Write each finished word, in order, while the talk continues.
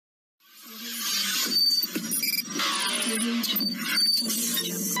Access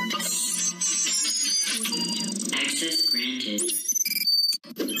granted.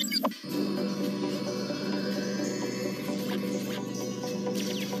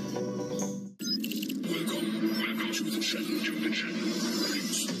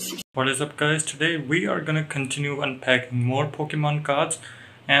 What is up guys, today we are gonna continue unpacking more Pokemon cards,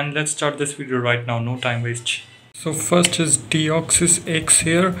 and let's start this video right now, no time waste. So first is Deoxys X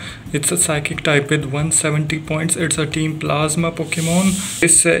here. It's a psychic type with 170 points. It's a team plasma Pokemon.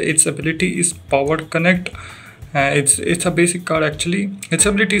 Its ability is Power Connect. It's a basic card actually. Its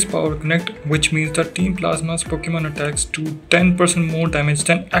ability is Power Connect, which means that Team Plasma's Pokemon attacks do 10% more damage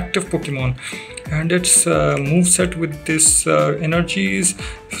than active Pokemon. And its moveset with this energy is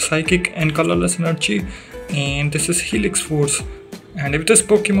Psychic and Colorless Energy, and this is Helix Force. And if this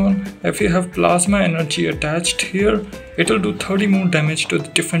Pokemon, if you have Plasma Energy attached here, it will do 30 more damage to the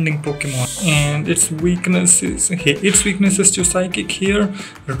defending Pokemon. And its weakness is to Psychic here,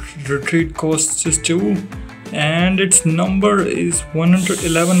 retreat cost is 2, and its number is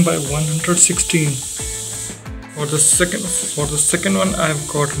 111 by 116. For the second one, I've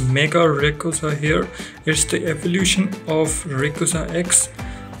got Mega Rayquaza here. It's the evolution of Rayquaza X.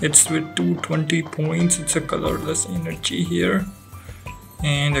 It's with 220 points. It's a colorless energy here.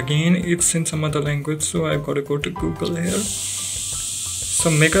 And again, it's in some other language, so I've got to go to Google here.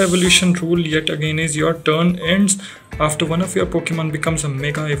 So Mega Evolution rule yet again is your turn ends after one of your Pokemon becomes a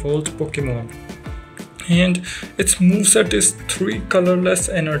Mega Evolved Pokemon. And its moveset is 3 colorless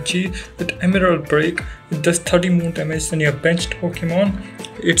energy with Emerald Break. It does 30 more damage than your benched Pokemon.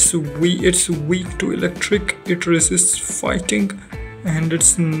 It's weak to electric. It resists fighting, and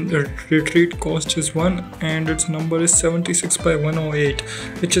its retreat cost is 1, and its number is 76 by 108,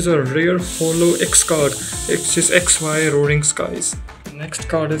 which is a rare follow X card. It's just XY Roaring Skies. Next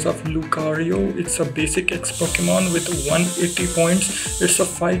card is of Lucario. It's a basic X Pokemon with 180 points. It's a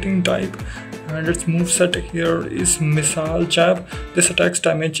fighting type, and its moveset here is Missile Jab. This attack's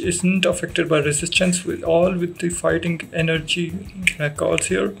damage isn't affected by resistance with the fighting energy cards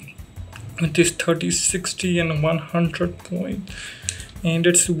here, with this 30, 60 and 100 points. And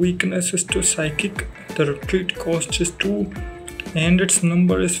its weakness is to Psychic. The retreat cost is 2, and its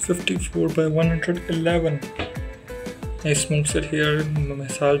number is 54 by 111. Its moveset here,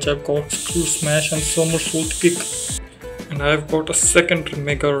 Missile Jab, Corkscrew Smash and Somersault Kick. And I've got a second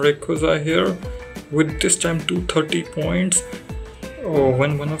Mega Rayquaza here with this time 230 points.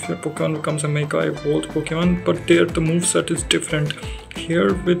 When one of your Pokemon becomes a Mega Evolved Pokemon, but there the moveset is different.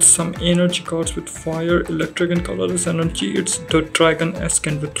 Here with some energy cards with Fire, Electric and Colorless Energy, it's the Dragon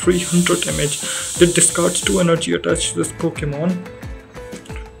Escent with 300 damage. It discards 2 energy attached to this Pokemon.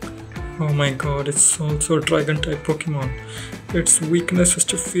 Oh my god, it's also a Dragon type Pokemon. Its weakness is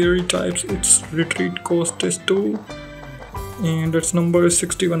to Fairy types. Its retreat cost is 2, and its number is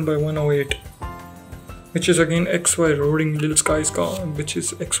 61 by 108, which is again XY Roaring Skies card, which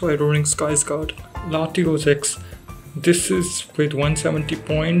is XY Roaring Skies card. Latios X. This is with 170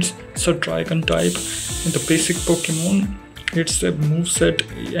 points. It's a Dragon type and the basic Pokemon. It's a moveset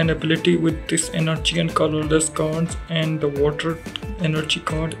and ability with this energy and colorless cards, and the water energy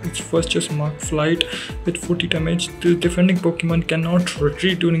card. Its first is Mark Flight with 40 damage. The defending Pokemon cannot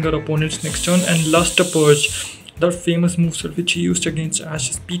retreat during our opponent's next turn. And Luster Purge, the famous moveset which he used against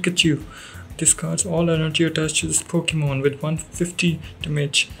Ash's Pikachu. Discards all energy attached to this Pokemon with 150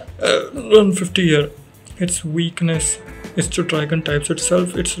 damage. 150 here. Its weakness is to Dragon types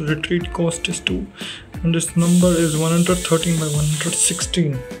itself. Its retreat cost is 2, and its number is 113 by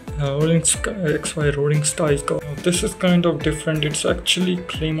 116. XY Roaring Skies card. This is kind of different. It's actually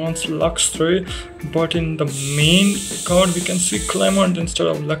Clement's Luxray, but in the main card we can see Clement instead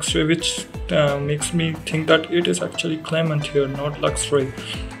of Luxray, which makes me think that it is actually Clement here, not Luxray.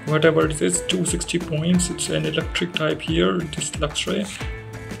 Whatever it is, 260 points. It's an electric type here, this Luxray.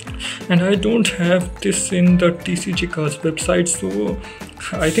 And I don't have this in the TCG cards website, so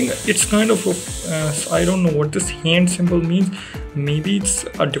I think it's kind of I don't know what this hand symbol means. Maybe it's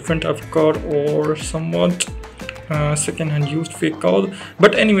a different type of card or somewhat second-hand used fake card.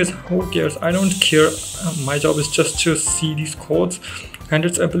 But anyways, who cares? I don't care. My job is just to see these cards. And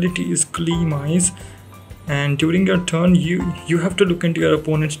its ability is Gleam Eyes. And during your turn, you have to look into your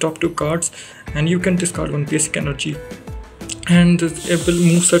opponent's top 2 cards, and you can discard 1 basic energy. And the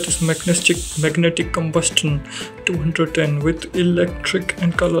moveset is Magnetic Combustion 210 with electric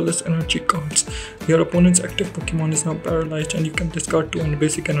and colorless energy cards. Your opponent's active Pokemon is now paralyzed, and you can discard 2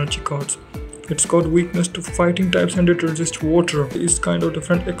 basic energy cards. It's got weakness to fighting types, and it resists water. It's kind of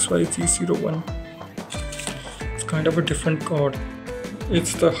different. XYZ01. It's kind of a different card.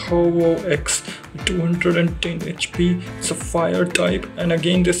 It's the Ho-Oh X. with 210 HP. It's a fire type, and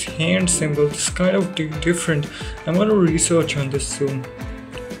again this hand symbol is kind of different. I'm gonna research on this soon.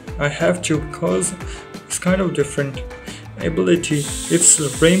 I have to because it's kind of different. Ability, it's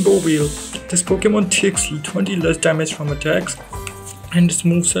Rainbow Wheel. This Pokemon takes 20 less damage from attacks, and this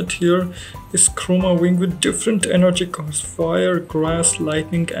moveset here is Chroma Wing with different energy cards: fire, grass,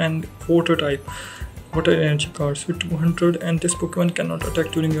 lightning, and water type. Water energy cards with 200, and this Pokemon cannot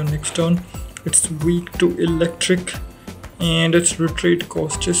attack during your next turn. It's weak to electric, and its retreat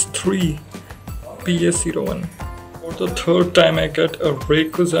cost is 3 PS01. For the third time I get a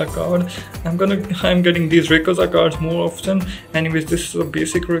Rayquaza card. I'm getting these Rayquaza cards more often. Anyways, this is a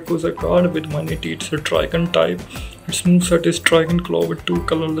basic Rayquaza card with 180. It's a Dragon type. Its moveset is Dragon Claw with 2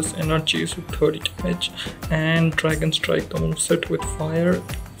 colorless energies with 30 damage, and Dragon Strike, the moveset with fire,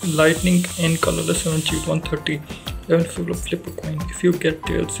 lightning, and colorless energy with 130. 11 full of flip a coin. If you get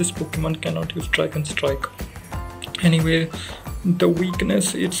tails, this Pokemon cannot use Dragon Strike. Anyway, the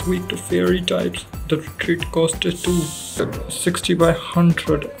weakness, it's weak to fairy types. The retreat cost is 260 by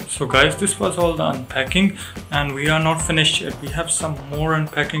 100. So guys, this was all the unpacking, and we are not finished yet. We have some more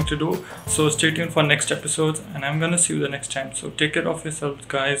unpacking to do, so stay tuned for next episodes, and I'm gonna see you the next time. So take care of yourselves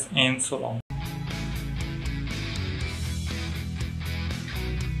guys, and so long.